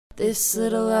This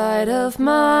little light of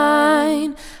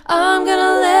mine, I'm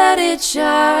gonna let it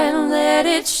shine, let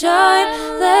it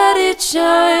shine, let it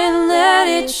shine, let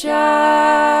it shine.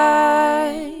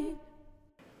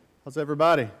 How's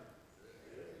everybody?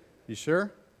 You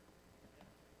sure?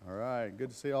 All right, good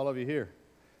to see all of you here.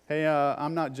 Hey,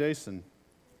 I'm not Jason.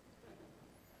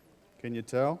 Can you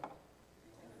tell?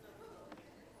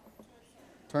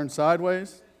 Turn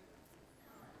sideways.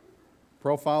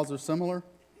 Profiles are similar.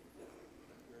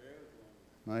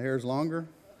 My hair's longer.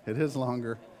 It is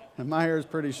longer. And my hair is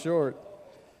pretty short.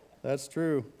 That's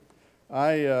true.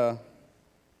 I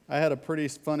had a pretty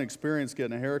fun experience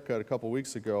getting a haircut a couple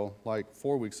weeks ago, like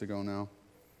 4 weeks ago now.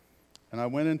 And I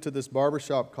went into this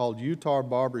barbershop called Utah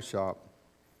Barbershop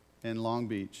in Long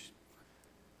Beach.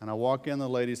 And I walk in, the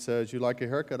lady says, "You like a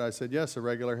haircut?" I said, "Yes, a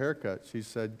regular haircut." She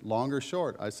said, "Long or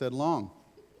short?" I said, "Long."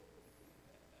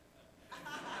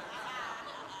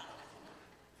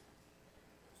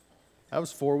 That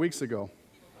was 4 weeks ago.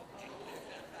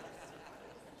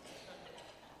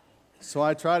 So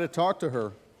I tried to talk to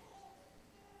her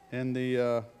in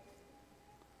the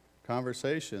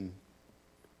conversation.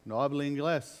 No hablo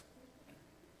inglés.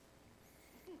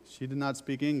 She did not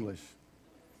speak English.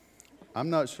 I'm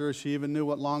not sure she even knew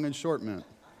what long and short meant.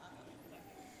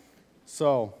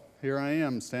 So here I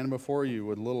am standing before you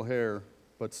with little hair,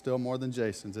 but still more than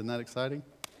Jason's. Isn't that exciting?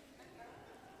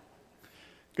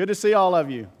 Good to see all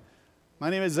of you. My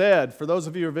name is Ed. For those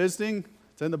of you who are visiting,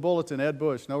 it's in the bulletin, Ed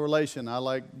Bush. No relation. I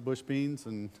like bush beans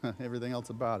and everything else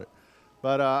about it.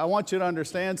 But I want you to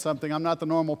understand something. I'm not the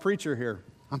normal preacher here.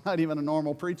 I'm not even a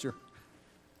normal preacher,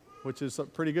 which is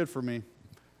pretty good for me.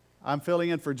 I'm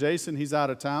filling in for Jason. He's out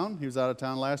of town. He was out of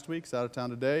town last week. He's out of town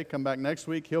today. Come back next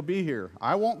week. He'll be here.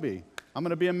 I won't be. I'm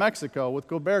going to be in Mexico with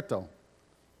Gilberto.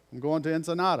 I'm going to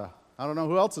Ensenada. I don't know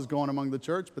who else is going among the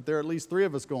church, but there are at least 3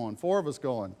 of us going, 4 of us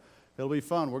going. It'll be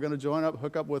fun. We're going to join up,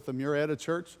 hook up with the Murrieta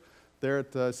Church there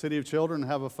at the City of Children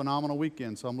and have a phenomenal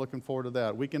weekend, so I'm looking forward to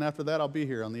that. Weekend after that, I'll be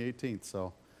here on the 18th,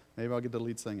 so maybe I'll get to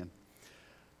lead singing.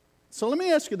 So let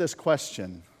me ask you this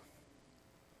question.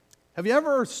 Have you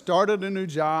ever started a new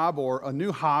job or a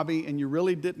new hobby and you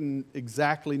really didn't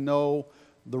exactly know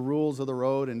the rules of the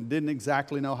road and didn't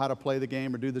exactly know how to play the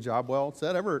game or do the job well?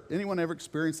 Anyone ever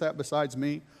experienced that besides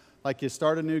me? Like you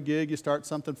start a new gig, you start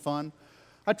something fun.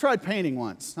 I tried painting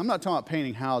once. I'm not talking about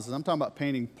painting houses. I'm talking about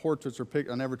painting portraits or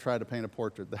pictures. I never tried to paint a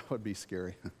portrait. That would be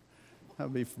scary. That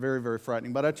would be very, very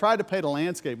frightening. But I tried to paint a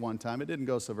landscape one time. It didn't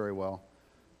go so very well.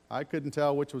 I couldn't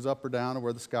tell which was up or down or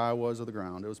where the sky was or the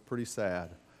ground. It was pretty sad.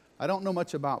 I don't know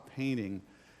much about painting.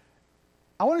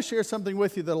 I want to share something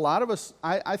with you that a lot of us,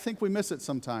 I think we miss it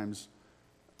sometimes.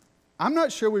 I'm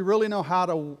not sure we really know how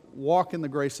to walk in the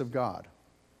grace of God.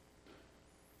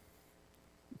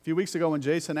 A few weeks ago when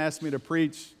Jason asked me to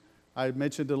preach, I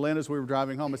mentioned to Lynn as we were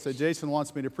driving home, I said, "Jason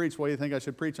wants me to preach. What do you think I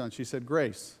should preach on?" She said,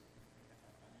 "Grace."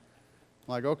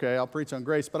 I'm like, okay, I'll preach on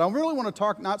grace. But I really want to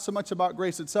talk not so much about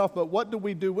grace itself, but what do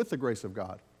we do with the grace of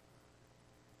God?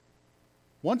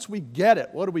 Once we get it,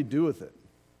 what do we do with it?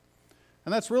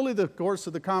 And that's really the course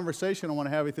of the conversation I want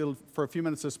to have with you for a few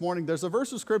minutes this morning. There's a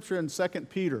verse of Scripture in 2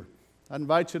 Peter. I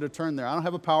invite you to turn there. I don't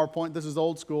have a PowerPoint. This is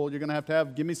old school. You're going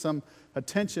to give me some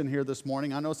attention here this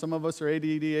morning. I know some of us are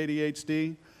ADD,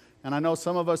 ADHD, and I know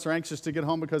some of us are anxious to get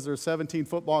home because there are 17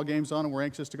 football games on and we're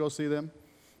anxious to go see them.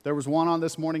 There was one on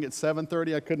this morning at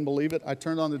 7:30. I couldn't believe it. I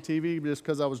turned on the TV just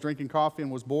because I was drinking coffee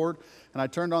and was bored, and I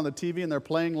turned on the TV and they're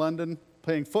playing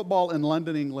football in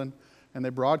London, England, and they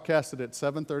broadcasted it at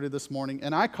 7:30 this morning,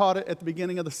 and I caught it at the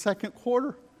beginning of the second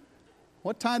quarter.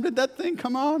 What time did that thing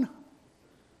come on?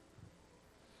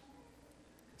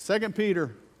 2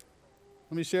 Peter.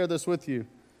 Let me share this with you.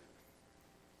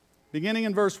 Beginning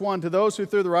in verse 1, "To those who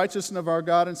through the righteousness of our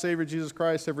God and Savior Jesus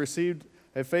Christ have received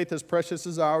a faith as precious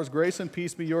as ours, grace and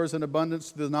peace be yours in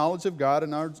abundance to the knowledge of God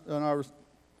and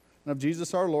of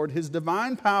Jesus our Lord. His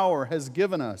divine power has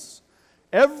given us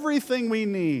everything we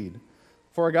need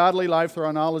for a godly life through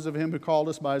our knowledge of Him who called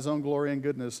us by His own glory and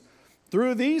goodness.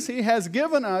 Through these He has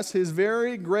given us His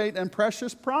very great and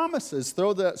precious promises,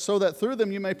 so that through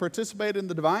them you may participate in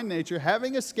the divine nature,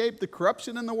 having escaped the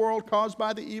corruption in the world caused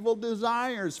by the evil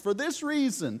desires. For this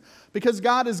reason, because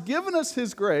God has given us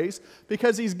His grace,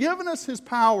 because He's given us His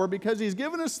power, because He's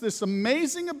given us this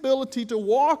amazing ability to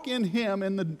walk in Him,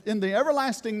 in the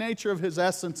everlasting nature of His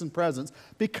essence and presence,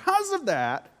 because of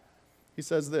that, he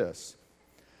says this,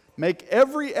 make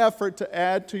every effort to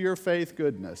add to your faith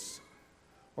goodness.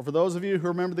 Or for those of you who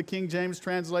remember the King James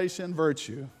translation,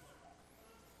 virtue.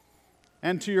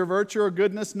 And to your virtue or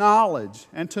goodness, knowledge.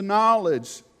 And to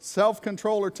knowledge,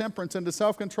 self-control or temperance. And to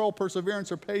self-control,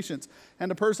 perseverance or patience. And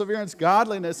to perseverance,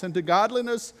 godliness. And to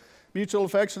godliness, mutual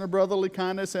affection or brotherly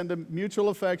kindness, and to mutual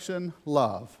affection,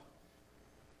 love.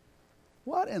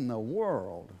 What in the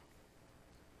world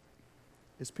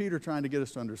is Peter trying to get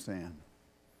us to understand?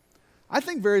 I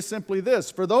think very simply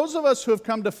this: for those of us who have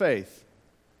come to faith,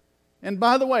 and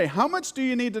by the way, how much do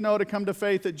you need to know to come to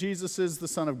faith that Jesus is the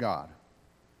Son of God?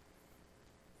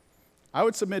 I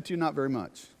would submit to you not very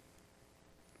much.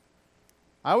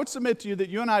 I would submit to you that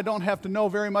you and I don't have to know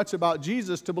very much about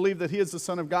Jesus to believe that He is the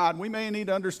Son of God. We may need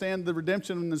to understand the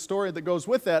redemption and the story that goes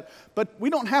with that, but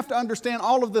we don't have to understand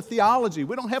all of the theology.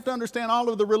 We don't have to understand all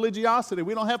of the religiosity.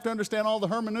 We don't have to understand all the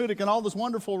hermeneutic and all those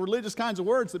wonderful religious kinds of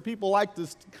words that people like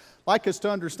us to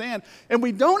understand. And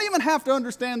we don't even have to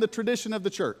understand the tradition of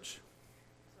the church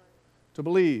to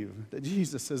believe that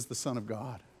Jesus is the Son of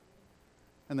God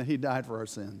and that He died for our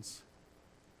sins.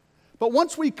 But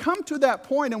once we come to that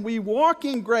point and we walk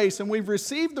in grace and we've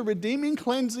received the redeeming,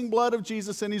 cleansing blood of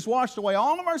Jesus and He's washed away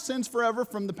all of our sins forever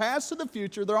from the past to the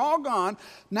future, they're all gone,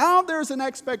 now there's an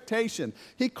expectation.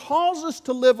 He calls us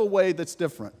to live a way that's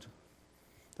different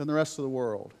than the rest of the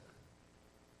world.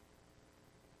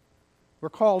 We're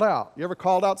called out. You ever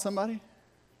called out somebody?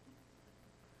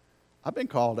 I've been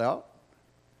called out.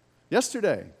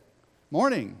 Yesterday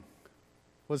morning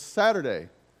was Saturday.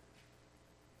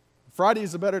 Friday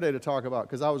is a better day to talk about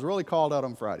because I was really called out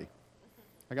on Friday.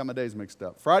 I got my days mixed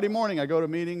up. Friday morning, I go to a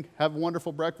meeting, have a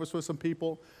wonderful breakfast with some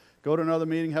people, go to another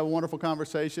meeting, have a wonderful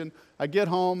conversation. I get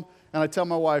home, and I tell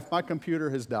my wife, my computer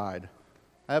has died.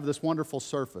 I have this wonderful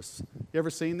Surface. You ever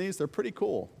seen these? They're pretty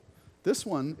cool. This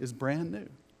one is brand new.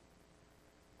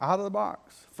 Out of the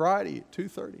box, Friday at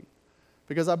 2:30.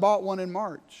 Because I bought one in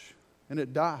March, and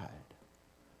it died.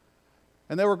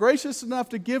 And they were gracious enough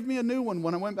to give me a new one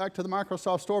when I went back to the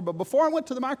Microsoft store. But before I went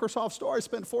to the Microsoft store, I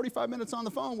spent 45 minutes on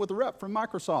the phone with a rep from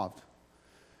Microsoft.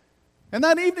 And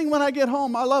that evening when I get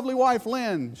home, my lovely wife,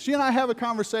 Lynn, she and I have a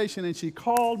conversation, and she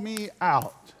called me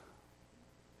out.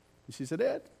 And she said,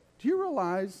 Ed, do you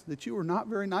realize that you were not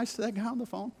very nice to that guy on the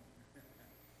phone?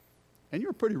 And you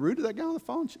were pretty rude to that guy on the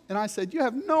phone. And I said, you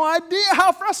have no idea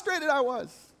how frustrated I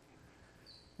was.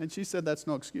 And she said, that's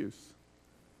no excuse.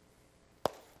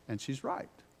 And she's right.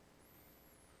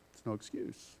 It's no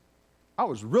excuse. I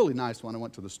was really nice when I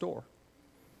went to the store.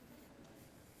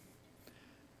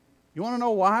 You want to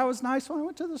know why I was nice when I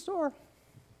went to the store?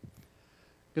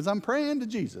 Because I'm praying to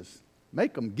Jesus.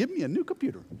 Make them give me a new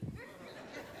computer.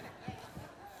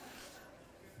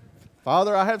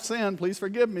 Father, I have sinned. Please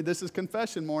forgive me. This is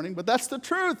confession morning, but that's the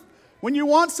truth. When you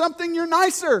want something, you're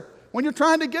nicer. When you're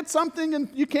trying to get something and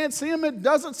you can't see them, it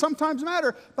doesn't sometimes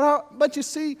matter. But you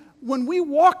see, when we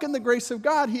walk in the grace of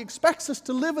God, He expects us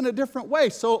to live in a different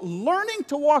way. So learning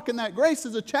to walk in that grace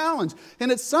is a challenge.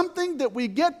 And it's something that we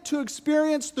get to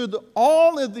experience through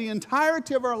all of the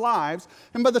entirety of our lives.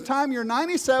 And by the time you're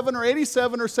 97 or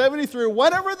 87 or 73,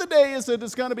 whatever the day is that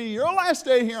is going to be your last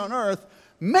day here on earth,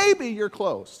 maybe you're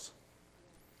close.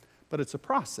 But it's a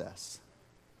process.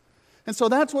 And so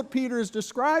that's what Peter is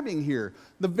describing here.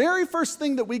 The very first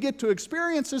thing that we get to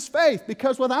experience is faith,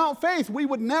 because without faith, we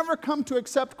would never come to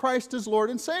accept Christ as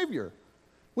Lord and Savior.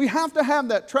 We have to have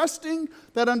that trusting,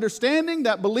 that understanding,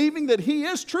 that believing that He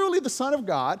is truly the Son of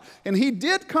God, and He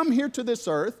did come here to this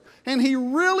earth, and He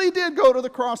really did go to the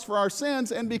cross for our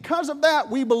sins, and because of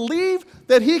that, we believe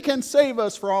that He can save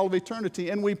us for all of eternity,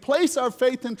 and we place our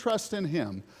faith and trust in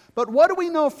Him. But what do we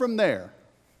know from there?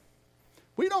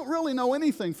 We don't really know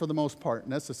anything for the most part,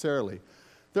 necessarily.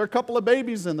 There are a couple of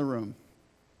babies in the room.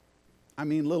 I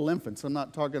mean, little infants. I'm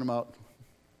not talking about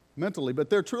mentally, but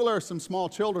there truly are some small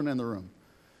children in the room.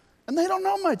 And they don't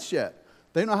know much yet.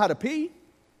 They know how to pee.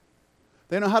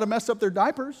 They know how to mess up their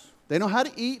diapers. They know how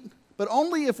to eat, but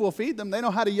only if we'll feed them. They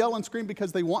know how to yell and scream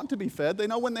because they want to be fed. They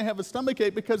know when they have a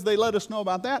stomachache because they let us know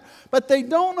about that. But they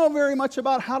don't know very much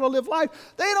about how to live life.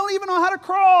 They don't even know how to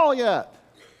crawl yet.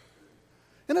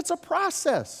 And it's a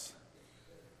process.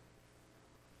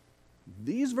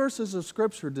 These verses of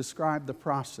Scripture describe the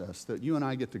process that you and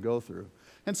I get to go through.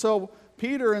 And so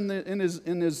Peter, in his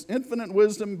infinite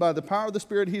wisdom, by the power of the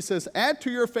Spirit, he says, add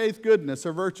to your faith goodness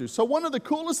or virtue. So one of the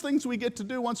coolest things we get to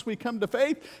do once we come to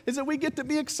faith is that we get to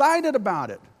be excited about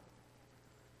it.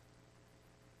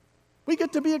 We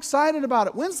get to be excited about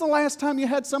it. When's the last time you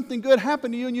had something good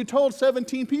happen to you and you told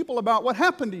 17 people about what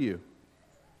happened to you?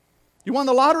 You won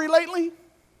the lottery lately?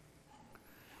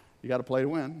 You got to play to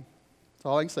win. That's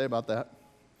all I can say about that.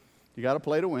 You got to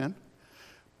play to win.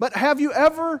 But have you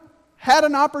ever had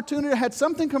an opportunity, had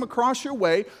something come across your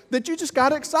way that you just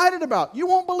got excited about? You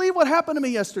won't believe what happened to me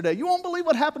yesterday. You won't believe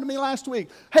what happened to me last week.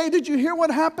 Hey, did you hear what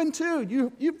happened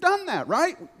too? You've done that,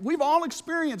 right? We've all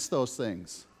experienced those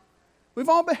things. We've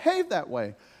all behaved that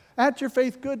way. Add your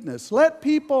faith goodness. Let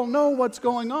people know what's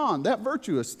going on, that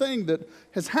virtuous thing that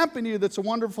has happened to you that's a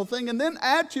wonderful thing. And then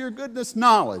add to your goodness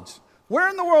knowledge. Where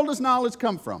in the world does knowledge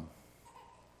come from?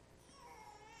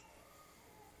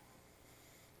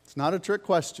 It's not a trick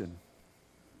question.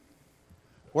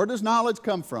 Where does knowledge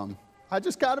come from? I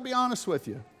just got to be honest with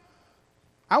you.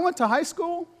 I went to high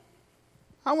school.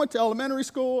 I went to elementary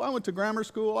school. I went to grammar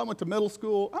school. I went to middle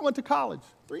school. I went to college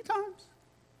 3 times.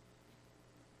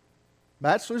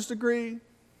 Bachelor's degree,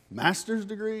 master's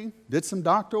degree, did some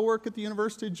doctoral work at the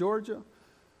University of Georgia.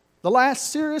 The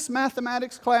last serious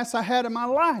mathematics class I had in my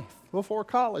life before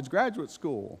college, graduate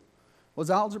school,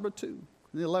 was Algebra 2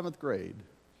 in the 11th grade.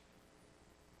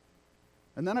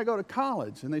 And then I go to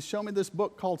college, and they show me this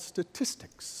book called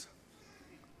Statistics.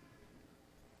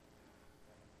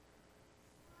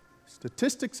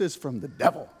 Statistics is from the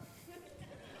devil.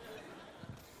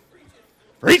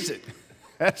 Preach it.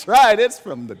 That's right, it's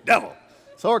from the devil.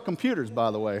 So are computers, by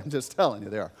the way. I'm just telling you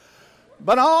they are.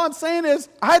 But all I'm saying is,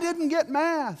 I didn't get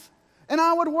math. And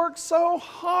I would work so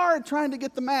hard trying to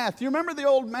get the math. You remember the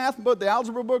old math book, the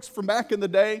algebra books from back in the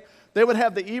day? They would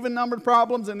have the even-numbered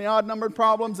problems and the odd-numbered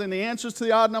problems, and the answers to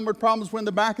the odd-numbered problems were in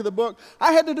the back of the book.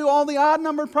 I had to do all the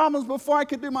odd-numbered problems before I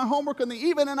could do my homework on the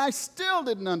even, and I still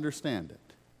didn't understand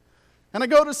it. And I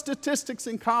go to statistics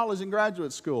in college and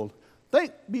graduate school.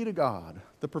 Thank be to God,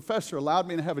 the professor allowed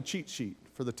me to have a cheat sheet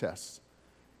for the tests.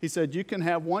 He said, you can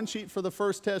have 1 sheet for the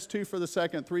first test, 2 for the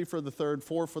second, 3 for the third,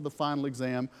 4 for the final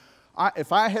exam.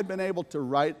 If I had been able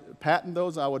to patent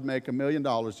those, I would make $1 million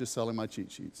just selling my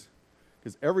cheat sheets.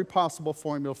 Because every possible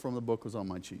formula from the book was on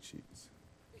my cheat sheets.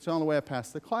 It's the only way I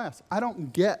passed the class. I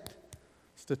don't get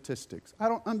statistics. I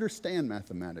don't understand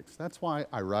mathematics. That's why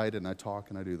I write and I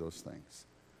talk and I do those things.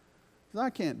 Because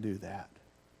I can't do that.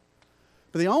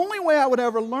 But the only way I would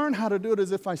ever learn how to do it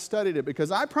is if I studied it.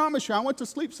 Because I promise you, I went to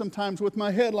sleep sometimes with my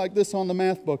head like this on the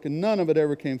math book, and none of it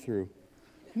ever came through.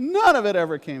 None of it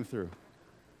ever came through.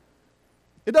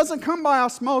 It doesn't come by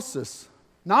osmosis.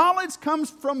 Knowledge comes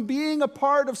from being a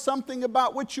part of something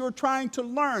about which you're trying to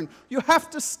learn. You have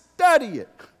to study it.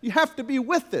 You have to be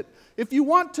with it. If you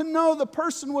want to know the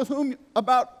person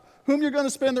about whom you're going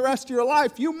to spend the rest of your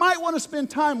life, you might want to spend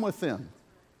time with them.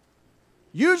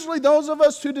 Usually those of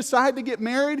us who decide to get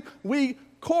married, we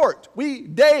court, we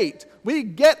date, we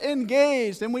get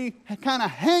engaged, and we kind of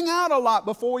hang out a lot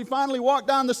before we finally walk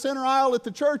down the center aisle at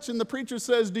the church and the preacher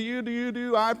says,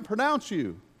 do, I pronounce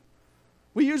you.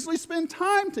 We usually spend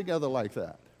time together like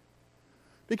that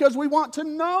because we want to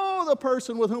know the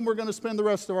person with whom we're going to spend the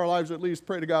rest of our lives. At least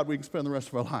pray to God we can spend the rest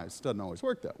of our lives. It doesn't always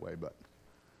work that way, but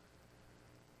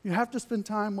you have to spend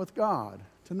time with God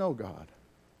to know God.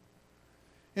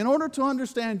 In order to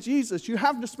understand Jesus, you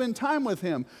have to spend time with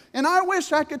Him. And I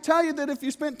wish I could tell you that if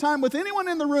you spent time with anyone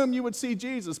in the room, you would see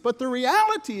Jesus. But the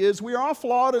reality is we are all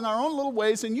flawed in our own little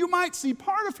ways, and you might see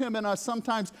part of Him in us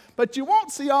sometimes, but you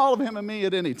won't see all of Him in me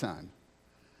at any time.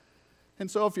 And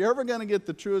so if you're ever going to get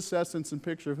the truest essence and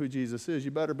picture of who Jesus is,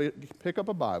 you better pick up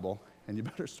a Bible, and you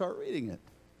better start reading it.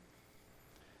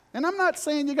 And I'm not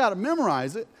saying you got to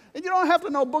memorize it, and you don't have to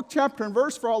know book, chapter, and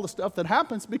verse for all the stuff that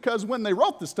happens, because when they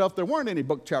wrote the stuff, there weren't any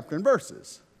book, chapter, and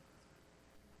verses.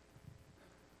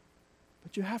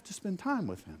 But you have to spend time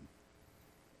with Him.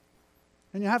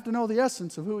 And you have to know the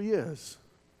essence of who He is.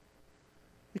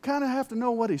 You kind of have to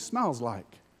know what He smells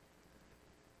like,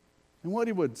 and what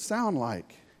He would sound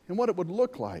like, and what it would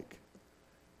look like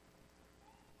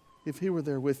if He were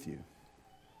there with you.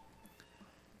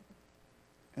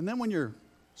 And then when your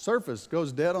Surface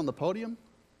goes dead on the podium,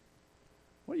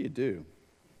 what do?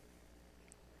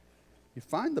 You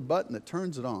find the button that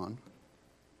turns it on,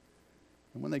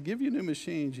 and when they give you new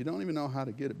machines, you don't even know how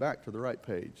to get it back to the right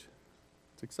page.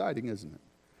 It's exciting, isn't it?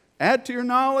 Add to your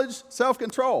knowledge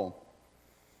self-control.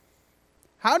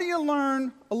 How do you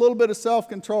learn a little bit of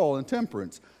self-control and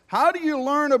temperance? How do you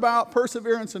learn about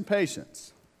perseverance and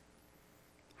patience?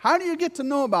 How do you get to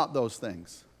know about those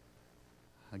things?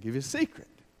 I'll give you a secret.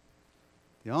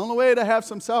 The only way to have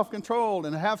some self-control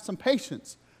and to have some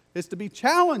patience is to be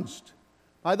challenged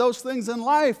by those things in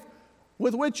life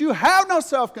with which you have no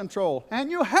self-control and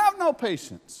you have no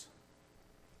patience.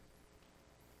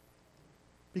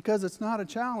 Because it's not a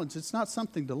challenge. It's not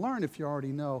something to learn if you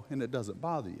already know and it doesn't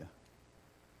bother you.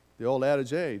 The old adage,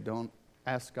 hey, don't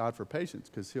ask God for patience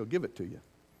because He'll give it to you.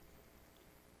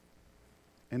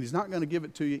 And He's not going to give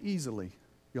it to you easily.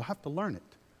 You'll have to learn it.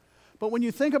 But when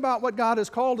you think about what God has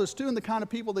called us to and the kind of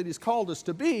people that He's called us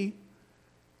to be,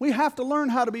 we have to learn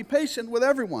how to be patient with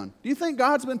everyone. Do you think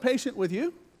God's been patient with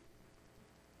you?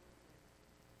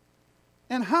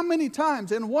 And how many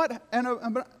times? And what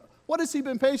has He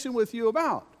been patient with you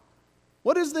about?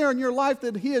 What is there in your life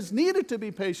that He has needed to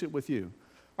be patient with you?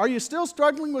 Are you still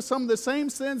struggling with some of the same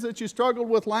sins that you struggled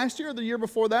with last year, the year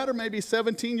before that, or maybe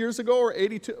 17 years ago, or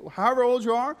 82, however old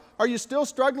you are? Are you still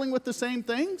struggling with the same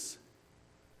things?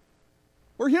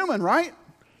 We're human, right?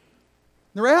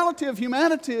 The reality of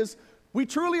humanity is we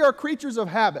truly are creatures of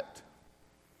habit.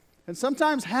 And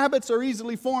sometimes habits are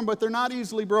easily formed, but they're not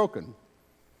easily broken.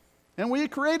 And we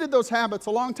created those habits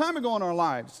a long time ago in our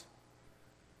lives.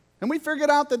 And we figured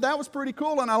out that that was pretty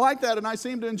cool, and I like that, and I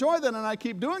seem to enjoy that, and I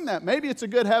keep doing that. Maybe it's a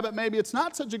good habit, maybe it's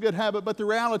not such a good habit, but the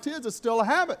reality is it's still a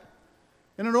habit.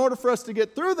 And in order for us to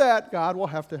get through that, God will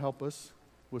have to help us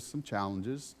with some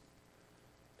challenges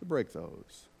to break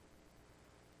those.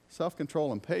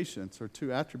 Self-control and patience are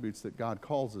two attributes that God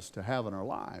calls us to have in our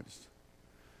lives.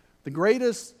 The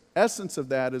greatest essence of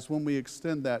that is when we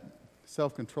extend that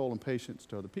self-control and patience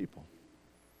to other people.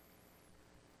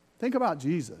 Think about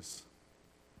Jesus.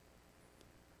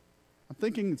 I'm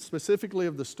thinking specifically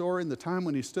of the story and the time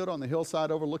when He stood on the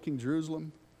hillside overlooking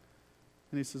Jerusalem.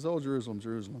 And He says, "Oh, Jerusalem,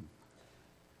 Jerusalem,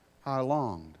 how I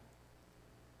longed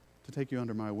to take you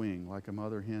under my wing like a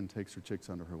mother hen takes her chicks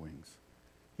under her wings."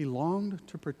 He longed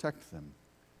to protect them.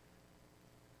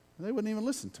 And they wouldn't even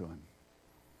listen to Him.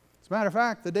 As a matter of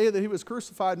fact, the day that He was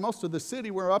crucified, most of the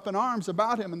city were up in arms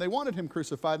about Him, and they wanted Him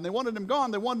crucified, and they wanted Him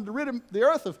gone. They wanted to rid the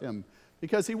earth of Him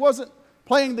because He wasn't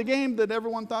playing the game that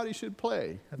everyone thought He should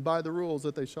play and by the rules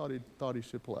that they thought He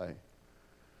should play.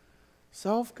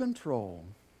 Self-control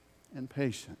and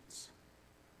patience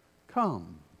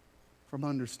come from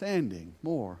understanding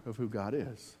more of who God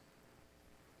is.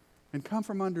 And come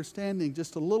from understanding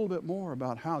just a little bit more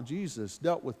about how Jesus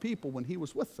dealt with people when He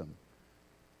was with them.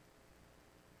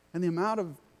 And the amount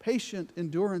of patient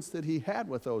endurance that He had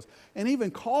with those. And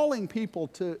even calling people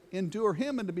to endure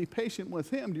Him and to be patient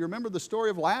with Him. Do you remember the story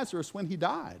of Lazarus when he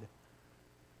died?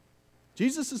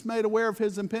 Jesus is made aware of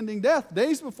his impending death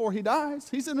days before he dies.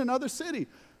 He's in another city.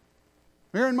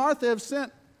 Mary and Martha have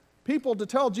sent people to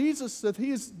tell Jesus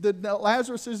that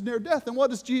Lazarus is near death. And what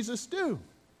does Jesus do?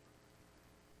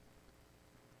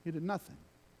 He did nothing.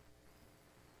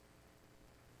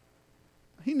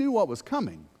 He knew what was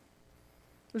coming.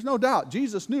 There's no doubt.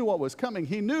 Jesus knew what was coming.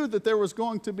 He knew that there was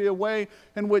going to be a way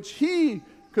in which He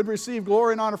could receive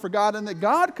glory and honor for God, and that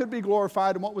God could be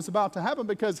glorified in what was about to happen,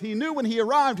 because He knew when He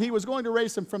arrived He was going to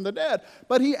raise Him from the dead.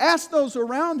 But He asked those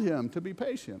around Him to be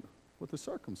patient with the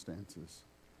circumstances.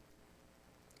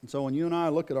 And so when you and I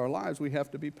look at our lives, we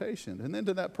have to be patient. And then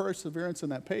to that perseverance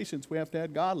and that patience, we have to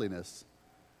add godliness.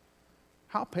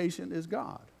 How patient is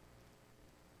God?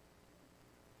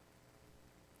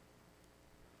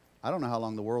 I don't know how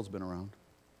long the world's been around.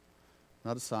 I'm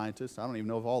not a scientist. I don't even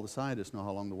know if all the scientists know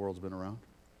how long the world's been around.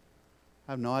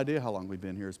 I have no idea how long we've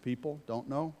been here as people. Don't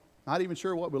know. Not even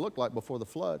sure what we looked like before the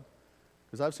flood.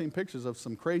 Because I've seen pictures of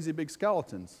some crazy big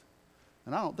skeletons.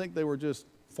 And I don't think they were just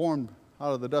formed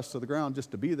out of the dust of the ground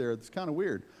just to be there. It's kind of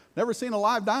weird. Never seen a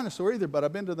live dinosaur either, but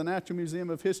I've been to the Natural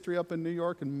Museum of History up in New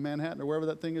York and Manhattan or wherever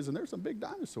that thing is, and there's some big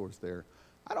dinosaurs there.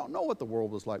 I don't know what the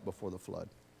world was like before the flood.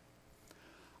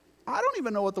 I don't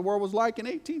even know what the world was like in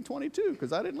 1822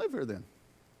 because I didn't live here then.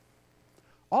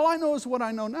 All I know is what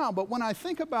I know now. But when I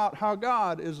think about how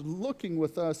God is looking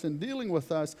with us and dealing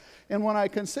with us, and when I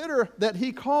consider that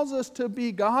He calls us to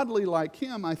be godly like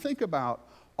Him, I think about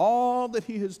all that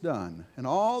He has done and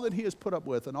all that He has put up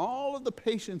with and all of the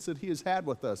patience that He has had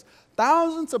with us.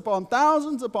 Thousands upon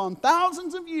thousands upon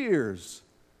thousands of years.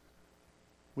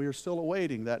 We are still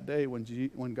awaiting that day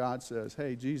when God says,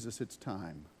 "Hey, Jesus, it's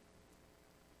time."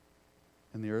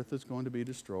 And the earth is going to be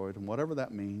destroyed, and whatever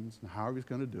that means, and however He's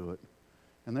going to do it.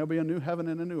 And there'll be a new heaven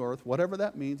and a new earth, whatever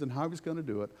that means, and however He's going to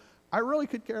do it. I really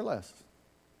could care less.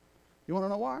 You want to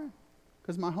know why?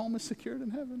 Because my home is secured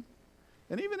in heaven.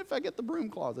 And even if I get the broom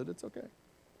closet, it's okay.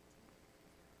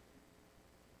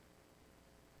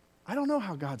 I don't know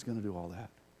how God's going to do all that.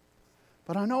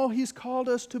 But I know He's called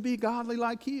us to be godly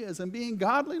like He is. And being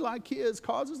godly like He is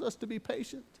causes us to be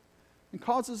patient. And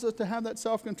causes us to have that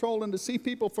self-control and to see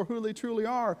people for who they truly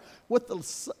are with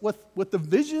the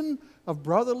vision of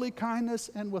brotherly kindness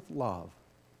and with love.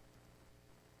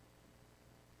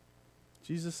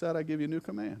 Jesus said, "I give you a new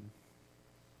command.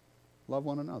 Love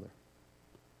one another."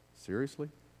 Seriously?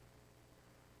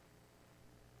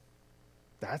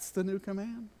 That's the new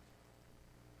command?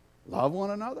 Love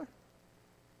one another?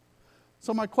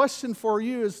 So my question for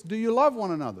you is, do you love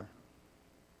one another?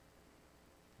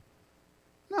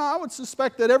 Now, I would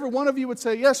suspect that every one of you would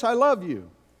say, "Yes, I love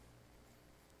you."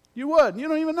 You would. You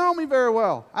don't even know me very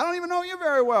well. I don't even know you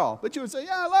very well. But you would say,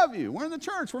 "Yeah, I love you. We're in the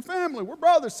church. We're family. We're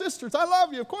brothers, sisters. I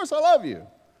love you. Of course I love you.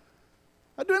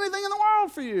 I'd do anything in the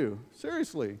world for you."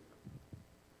 Seriously.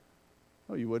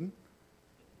 No, you wouldn't.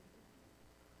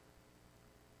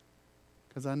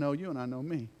 Because I know you and I know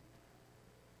me.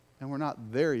 And we're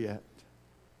not there yet.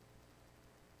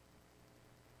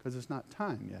 Because it's not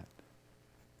time yet.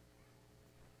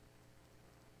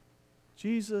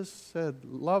 Jesus said,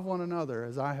 love one another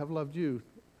as I have loved you.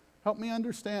 Help me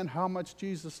understand how much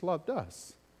Jesus loved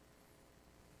us.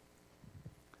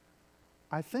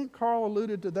 I think Carl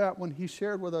alluded to that when he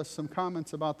shared with us some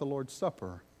comments about the Lord's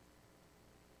Supper,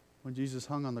 when Jesus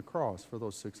hung on the cross for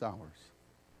those 6 hours.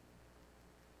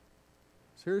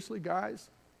 Seriously,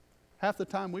 guys, half the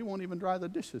time we won't even dry the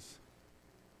dishes.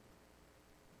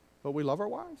 But we love our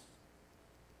wives.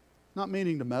 Not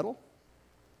meaning to meddle.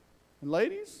 And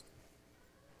ladies,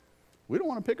 we don't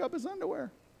want to pick up his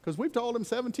underwear because we've told him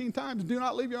 17 times, do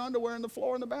not leave your underwear on the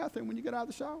floor in the bathroom when you get out of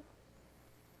the shower.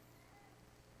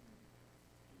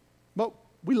 But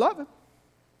we love him.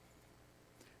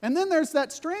 And then there's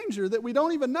that stranger that we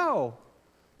don't even know,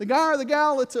 the guy or the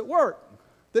gal that's at work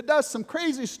that does some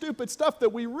crazy, stupid stuff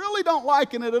that we really don't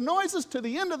like, and it annoys us to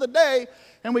the end of the day,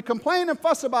 and we complain and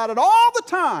fuss about it all the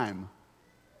time,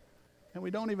 and we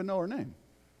don't even know her name.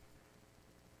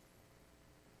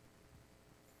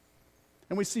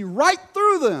 And we see right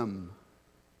through them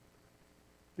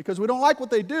because we don't like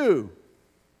what they do,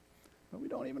 but we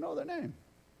don't even know their name.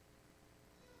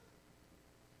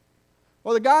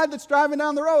 Or the guy that's driving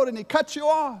down the road and he cuts you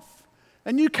off,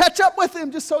 and you catch up with him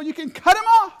just so you can cut him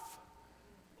off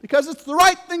because it's the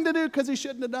right thing to do because he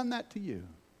shouldn't have done that to you.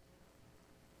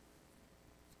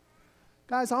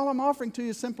 Guys, all I'm offering to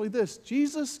you is simply this.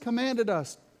 Jesus commanded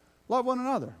us, love one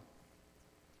another.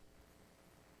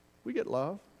 We get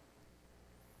love.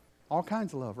 All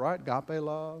kinds of love, right? Agape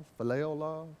love, phileo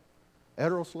love,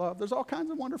 eros love. There's all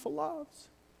kinds of wonderful loves.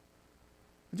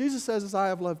 Jesus says, as I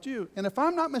have loved you. And if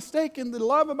I'm not mistaken, the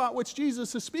love about which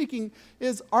Jesus is speaking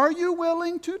is, are you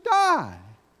willing to die?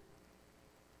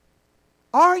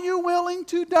 Are you willing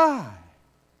to die?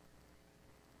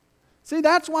 See,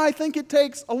 that's why I think it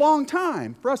takes a long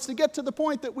time for us to get to the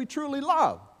point that we truly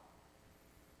love.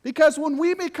 Because when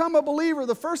we become a believer,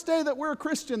 the first day that we're a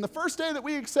Christian, the first day that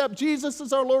we accept Jesus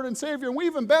as our Lord and Savior, and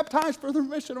we've been baptized for the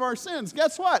remission of our sins,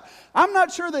 guess what? I'm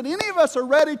not sure that any of us are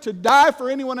ready to die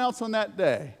for anyone else on that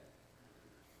day.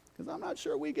 Because I'm not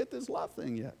sure we get this love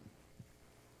thing yet.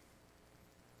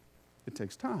 It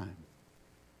takes time.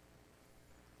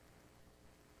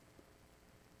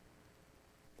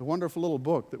 The wonderful little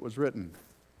book that was written,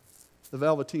 The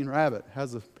Velveteen Rabbit,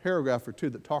 has a paragraph or two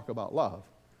that talk about love.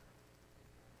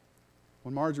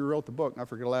 When Marjorie wrote the book, and I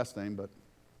forget her last name, but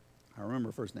I remember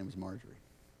her first name was Marjorie.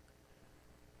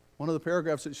 One of the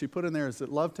paragraphs that she put in there is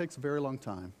that love takes a very long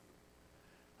time.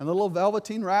 And the little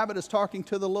Velveteen Rabbit is talking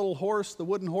to the little horse, the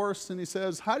wooden horse, and he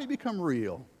says, how do you become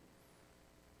real?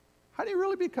 How do you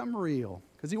really become real?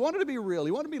 Because he wanted to be real.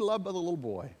 He wanted to be loved by the little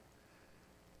boy.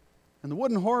 And the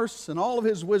wooden horse, in all of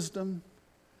his wisdom,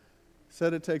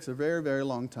 said it takes a very, very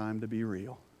long time to be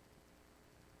real.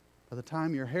 By the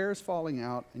time your hair is falling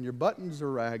out and your buttons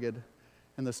are ragged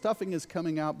and the stuffing is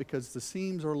coming out because the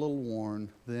seams are a little worn,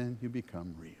 then you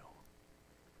become real.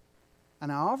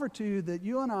 And I offer to you that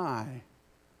you and I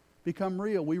become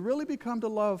real. We really become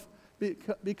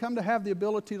to have the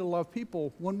ability to love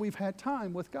people when we've had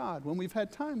time with God, when we've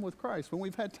had time with Christ, when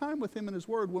we've had time with Him and His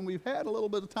Word, when we've had a little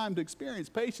bit of time to experience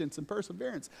patience and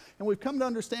perseverance, and we've come to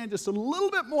understand just a little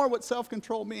bit more what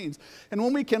self-control means. And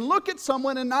when we can look at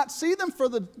someone and not see them for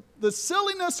the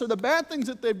silliness or the bad things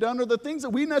that they've done or the things that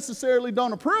we necessarily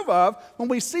don't approve of, when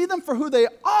we see them for who they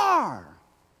are,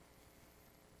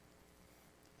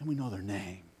 and we know their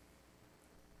name.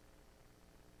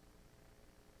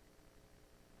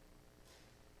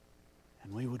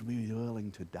 And we would be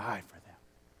willing to die for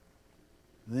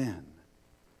them.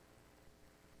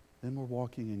 Then we're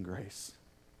walking in grace.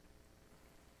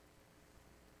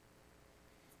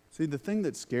 See, the thing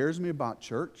that scares me about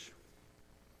church,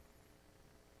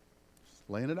 just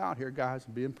laying it out here, guys,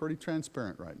 I'm being pretty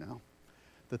transparent right now.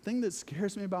 The thing that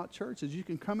scares me about church is you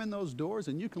can come in those doors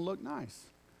and you can look nice.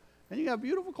 And you got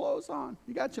beautiful clothes on.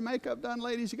 You got your makeup done,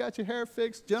 ladies. You got your hair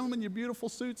fixed. Gentlemen, your beautiful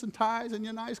suits and ties and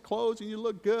your nice clothes, and you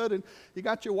look good. And you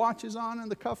got your watches on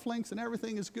and the cufflinks and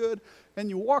everything is good. And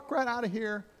you walk right out of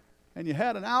here, and you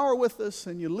had an hour with us,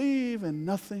 and you leave, and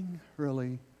nothing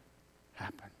really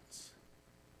happens.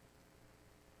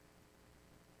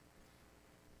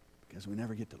 Because we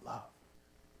never get to love.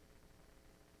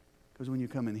 Because when you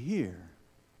come in here,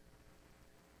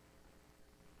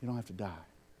 you don't have to die.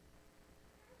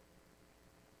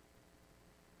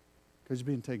 Because you're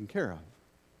being taken care of.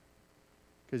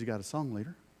 Because you got a song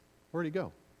leader. Where'd he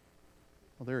go?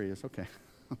 Oh, there he is. Okay.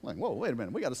 I'm like, whoa, wait a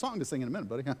minute. We got a song to sing in a minute,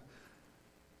 buddy.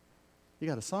 You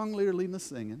got a song leader leading the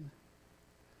singing.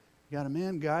 You got a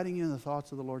man guiding you in the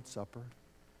thoughts of the Lord's Supper.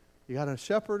 You got a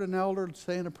shepherd and elder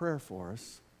saying a prayer for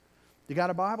us. You got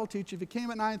a Bible teacher. If you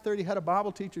came at 9:30, you had a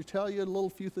Bible teacher tell you a little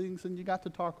few things, and you got to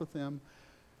talk with them.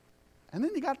 And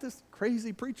then you got this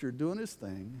crazy preacher doing his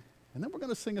thing. And then we're going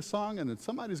to sing a song, and then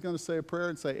somebody's going to say a prayer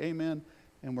and say amen,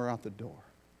 and we're out the door.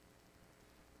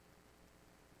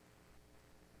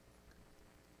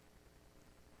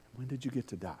 When did you get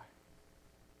to die?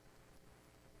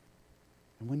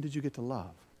 And when did you get to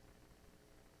love?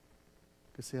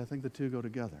 Because, see, I think the two go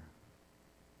together.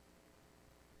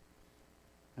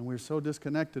 And we're so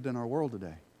disconnected in our world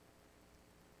today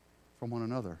from one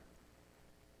another.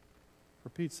 For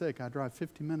Pete's sake, I drive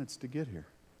 50 minutes to get here.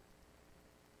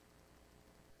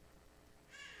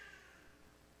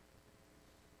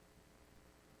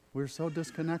 We're so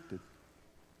disconnected.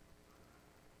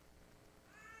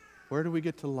 Where do we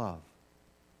get to love?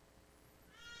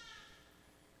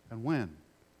 And when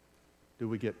do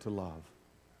we get to love?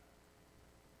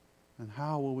 And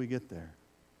how will we get there?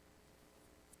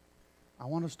 I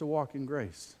want us to walk in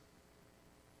grace.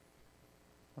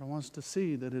 But I want us to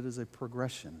see that it is a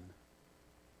progression.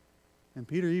 And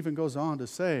Peter even goes on to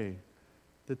say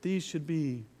that these should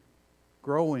be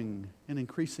growing in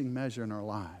increasing measure in our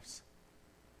lives.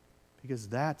 Because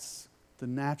that's the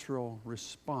natural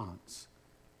response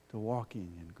to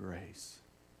walking in grace.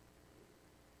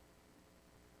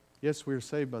 Yes, we are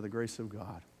saved by the grace of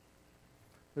God.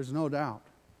 There's no doubt.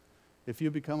 If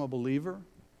you become a believer,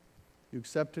 you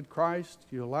accepted Christ,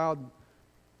 you allowed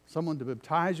someone to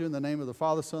baptize you in the name of the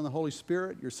Father, Son, and the Holy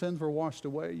Spirit, your sins were washed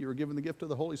away, you were given the gift of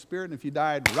the Holy Spirit, and if you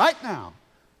died right now,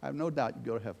 I have no doubt you'd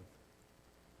go to heaven.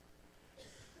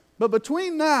 But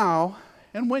between now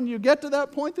and when you get to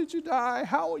that point that you die,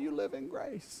 how will you live in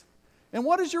grace? And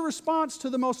what is your response to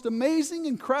the most amazing,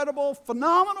 incredible,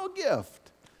 phenomenal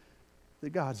gift that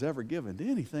God's ever given to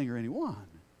anything or anyone?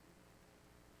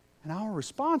 And our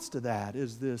response to that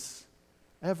is this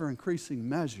ever-increasing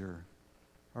measure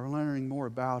of learning more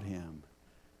about Him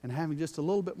and having just a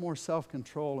little bit more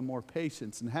self-control and more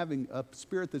patience and having a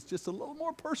spirit that's just a little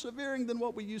more persevering than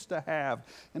what we used to have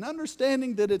and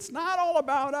understanding that it's not all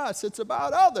about us, it's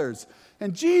about others.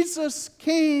 And Jesus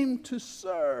came to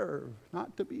serve,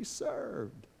 not to be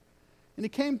served. And He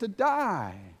came to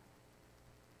die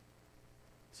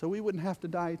so we wouldn't have to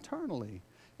die eternally.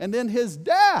 And in His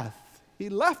death, He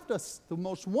left us the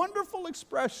most wonderful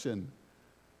expression,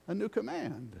 a new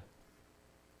command.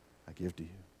 I give to you.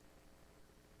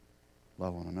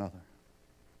 Love one another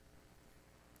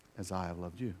as I have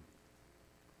loved you.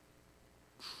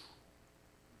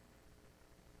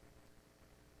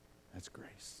 That's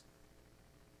grace.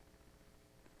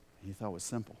 He thought it was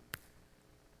simple.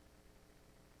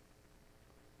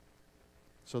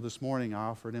 So this morning I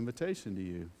offer an invitation to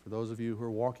you, for those of you who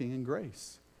are walking in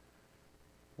grace.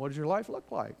 What does your life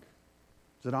look like?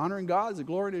 Is it honoring God? Is it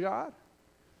glory to God?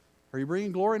 Are you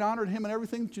bringing glory and honor to Him in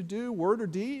everything that you do, word or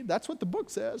deed? That's what the book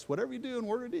says. Whatever you do in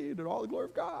word or deed, to all the glory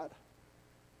of God.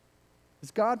 Is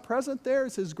God present there?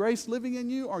 Is His grace living in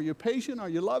you? Are you patient? Are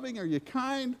you loving? Are you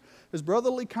kind? Is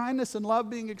brotherly kindness and love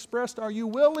being expressed? Are you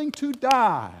willing to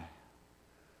die?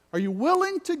 Are you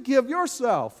willing to give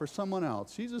yourself for someone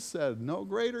else? Jesus said, no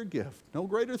greater gift, no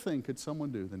greater thing could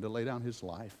someone do than to lay down his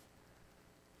life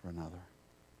for another.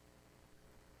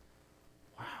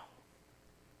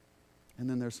 And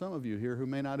then there's some of you here who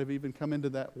may not have even come into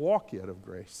that walk yet of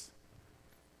grace.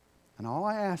 And all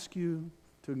I ask you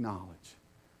to acknowledge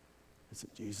is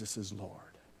that Jesus is Lord.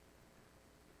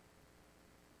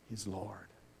 He's Lord.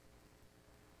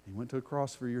 He went to a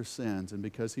cross for your sins, and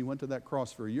because He went to that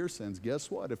cross for your sins,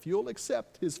 guess what? If you'll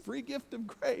accept His free gift of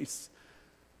grace,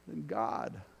 then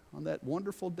God, on that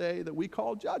wonderful day that we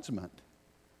call judgment,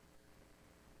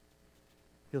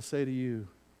 He'll say to you,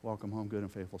 welcome home, good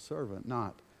and faithful servant,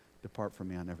 not depart from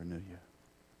me, I never knew you.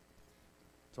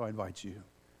 So I invite you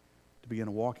to begin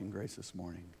a walk in grace this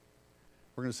morning.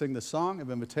 We're going to sing the song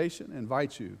of invitation and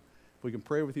invite you, if we can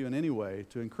pray with you in any way,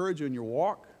 to encourage you in your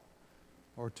walk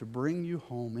or to bring you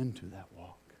home into that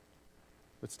walk.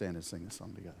 Let's stand and sing this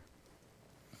song together.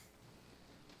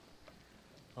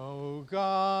 Oh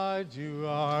God, you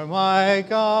are my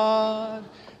God,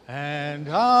 and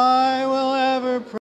I will ever pray.